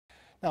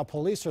Now,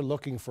 police are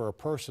looking for a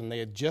person they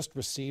had just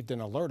received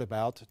an alert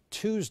about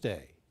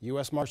Tuesday.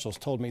 U.S. Marshals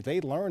told me they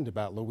learned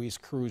about Luis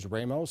Cruz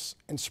Ramos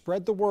and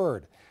spread the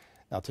word.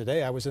 Now,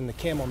 today I was in the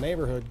Campbell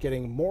neighborhood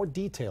getting more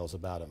details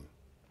about him.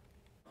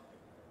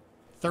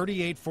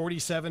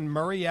 3847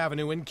 Murray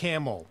Avenue in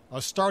Campbell,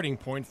 a starting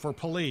point for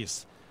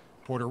police.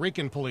 Puerto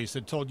Rican police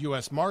had told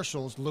U.S.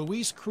 Marshals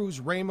Luis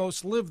Cruz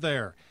Ramos lived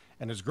there,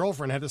 and his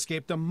girlfriend had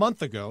escaped a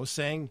month ago,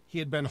 saying he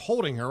had been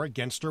holding her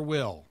against her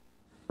will.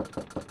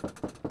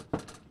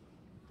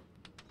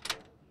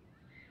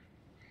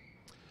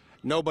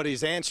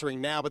 Nobody's answering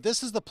now, but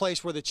this is the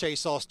place where the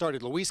chase all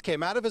started. Luis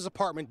came out of his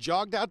apartment,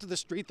 jogged out to the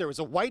street. There was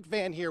a white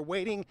van here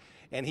waiting,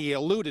 and he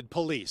eluded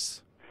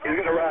police. He's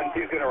going to run.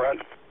 He's going to run.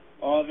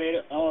 All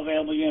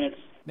available units.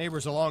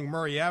 Neighbors along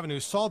Murray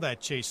Avenue saw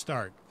that chase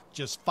start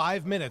just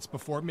 5 minutes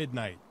before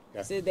midnight.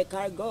 See the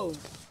car go.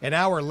 An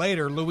hour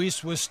later,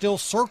 Luis was still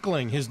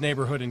circling his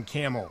neighborhood in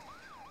Campbell.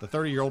 The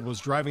 30-year-old was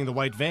driving the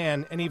white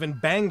van and even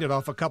banged it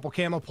off a couple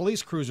Campbell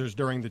police cruisers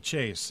during the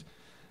chase.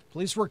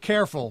 Police were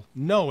careful,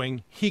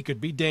 knowing he could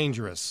be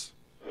dangerous.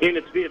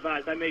 Units, be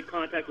advised, I made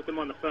contact with him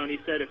on the phone. He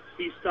said if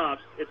he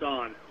stops, it's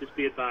on. Just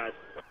be advised.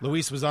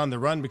 Luis was on the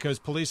run because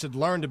police had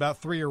learned about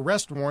 3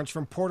 arrest warrants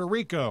from Puerto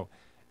Rico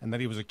and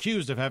that he was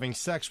accused of having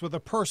sex with a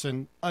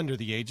person under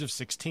the age of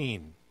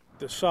 16.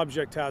 The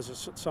subject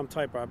has some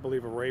type, I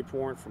believe, a rape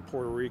warrant from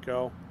Puerto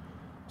Rico.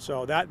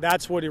 So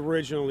that's what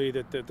originally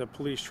the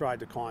police tried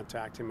to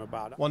contact him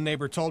about. One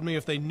neighbor told me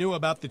if they knew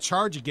about the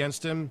charge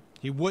against him,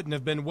 he wouldn't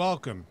have been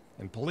welcome,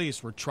 and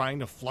police were trying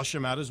to flush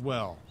him out as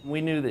well.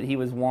 We knew that he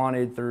was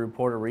wanted through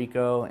Puerto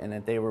Rico and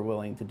that they were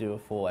willing to do a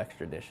full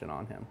extradition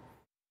on him.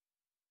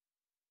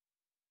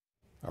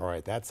 All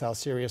right, that's how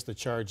serious the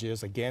charge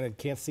is. Again, I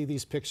can't see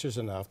these pictures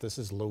enough. This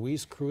is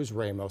Luis Cruz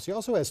Ramos. He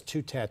also has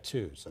 2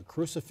 tattoos, a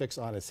crucifix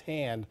on his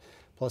hand,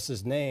 plus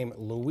his name,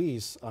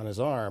 Luis, on his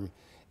arm.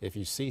 If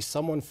you see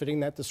someone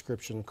fitting that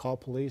description, call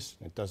police.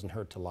 It doesn't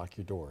hurt to lock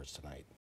your doors tonight.